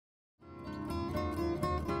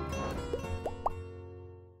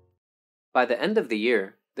By the end of the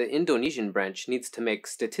year, the Indonesian branch needs to make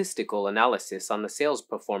statistical analysis on the sales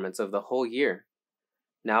performance of the whole year.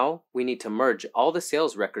 Now, we need to merge all the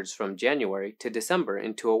sales records from January to December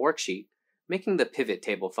into a worksheet, making the pivot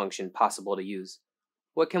table function possible to use.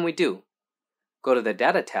 What can we do? Go to the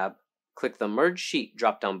Data tab, click the Merge Sheet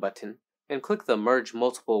drop-down button, and click the Merge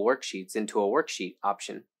Multiple Worksheets into a Worksheet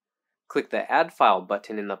option. Click the Add File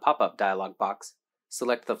button in the pop-up dialog box,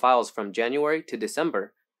 select the files from January to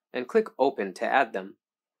December, and click Open to add them.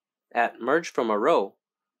 At Merge from a Row,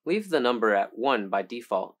 leave the number at 1 by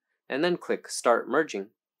default, and then click Start Merging.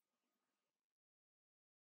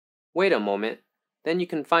 Wait a moment, then you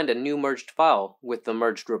can find a new merged file with the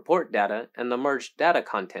merged report data and the merged data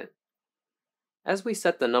content. As we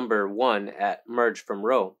set the number 1 at Merge from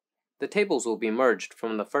Row, the tables will be merged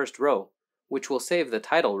from the first row, which will save the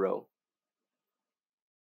title row.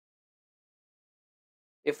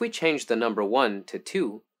 If we change the number 1 to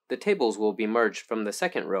 2, the tables will be merged from the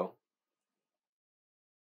second row.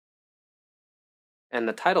 And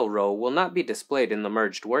the title row will not be displayed in the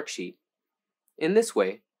merged worksheet. In this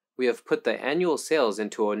way, we have put the annual sales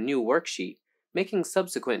into a new worksheet, making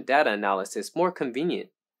subsequent data analysis more convenient.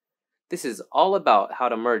 This is all about how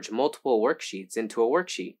to merge multiple worksheets into a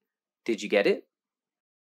worksheet. Did you get it?